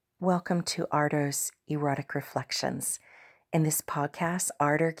Welcome to Ardor's Erotic Reflections. In this podcast,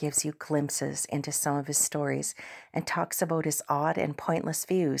 Ardor gives you glimpses into some of his stories and talks about his odd and pointless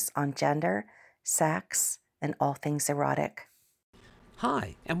views on gender, sex, and all things erotic.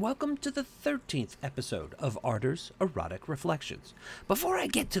 Hi, and welcome to the 13th episode of Ardor's Erotic Reflections. Before I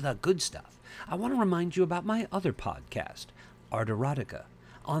get to the good stuff, I want to remind you about my other podcast, Art Erotica.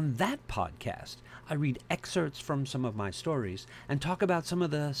 On that podcast, I read excerpts from some of my stories and talk about some of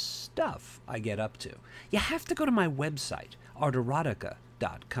the stuff I get up to. You have to go to my website,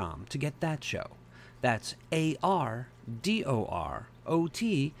 arterotica.com, to get that show. That's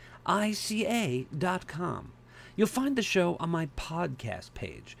ARDOROTICA.com. You'll find the show on my podcast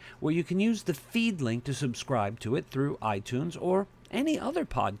page, where you can use the feed link to subscribe to it through iTunes or any other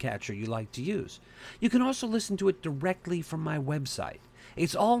podcatcher you like to use. You can also listen to it directly from my website.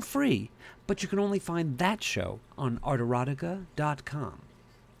 It's all free, but you can only find that show on arterotica.com.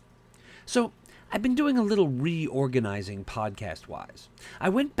 So, I've been doing a little reorganizing podcast-wise. I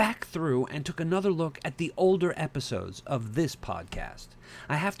went back through and took another look at the older episodes of this podcast.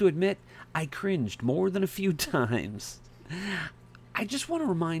 I have to admit, I cringed more than a few times. I just want to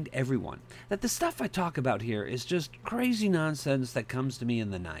remind everyone that the stuff I talk about here is just crazy nonsense that comes to me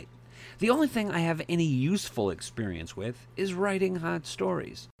in the night. The only thing I have any useful experience with is writing hot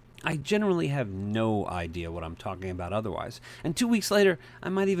stories. I generally have no idea what I'm talking about otherwise, and 2 weeks later, I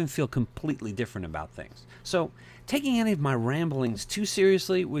might even feel completely different about things. So, taking any of my ramblings too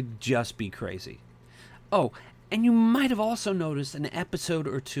seriously would just be crazy. Oh, and you might have also noticed an episode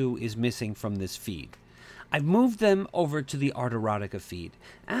or two is missing from this feed. I've moved them over to the Art Erotica feed.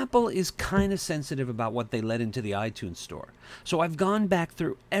 Apple is kind of sensitive about what they let into the iTunes store, so I've gone back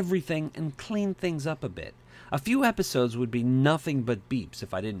through everything and cleaned things up a bit. A few episodes would be nothing but beeps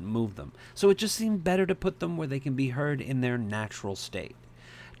if I didn't move them, so it just seemed better to put them where they can be heard in their natural state.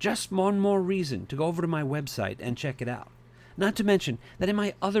 Just one more reason to go over to my website and check it out. Not to mention that in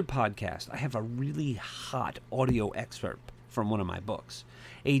my other podcast, I have a really hot audio excerpt from one of my books.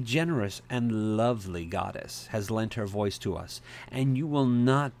 A generous and lovely goddess has lent her voice to us, and you will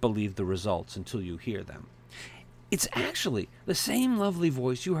not believe the results until you hear them. It's actually the same lovely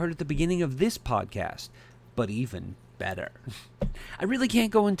voice you heard at the beginning of this podcast, but even better. I really can't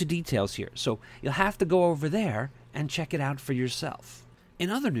go into details here, so you'll have to go over there and check it out for yourself.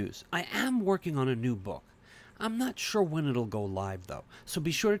 In other news, I am working on a new book. I'm not sure when it'll go live, though, so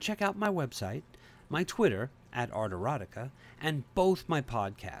be sure to check out my website, my Twitter, at Art Erotica, and both my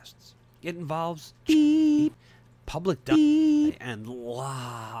podcasts. It involves public dialogue and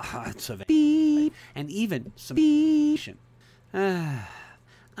lots of and even some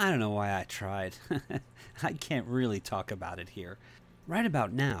I don't know why I tried. I can't really talk about it here. Right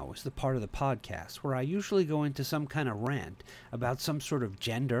about now is the part of the podcast where I usually go into some kind of rant about some sort of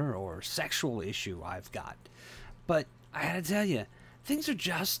gender or sexual issue I've got. But I gotta tell you, things are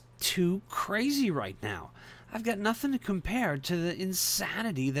just too crazy right now. I've got nothing to compare to the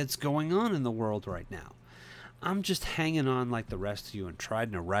insanity that's going on in the world right now. I'm just hanging on like the rest of you and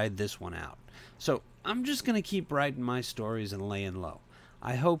trying to ride this one out. So I'm just going to keep writing my stories and laying low.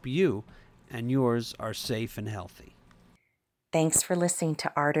 I hope you and yours are safe and healthy. Thanks for listening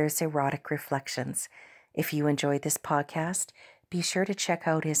to Ardor's Erotic Reflections. If you enjoyed this podcast, be sure to check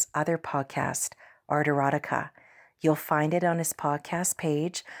out his other podcast, Art Erotica. You'll find it on his podcast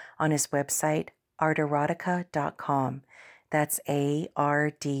page on his website, arterotica.com. That's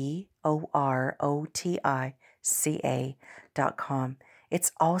ARDOROTICA.com.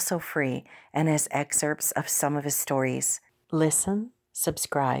 It's also free and has excerpts of some of his stories. Listen,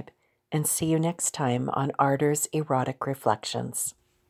 subscribe, and see you next time on Ardor's Erotic Reflections.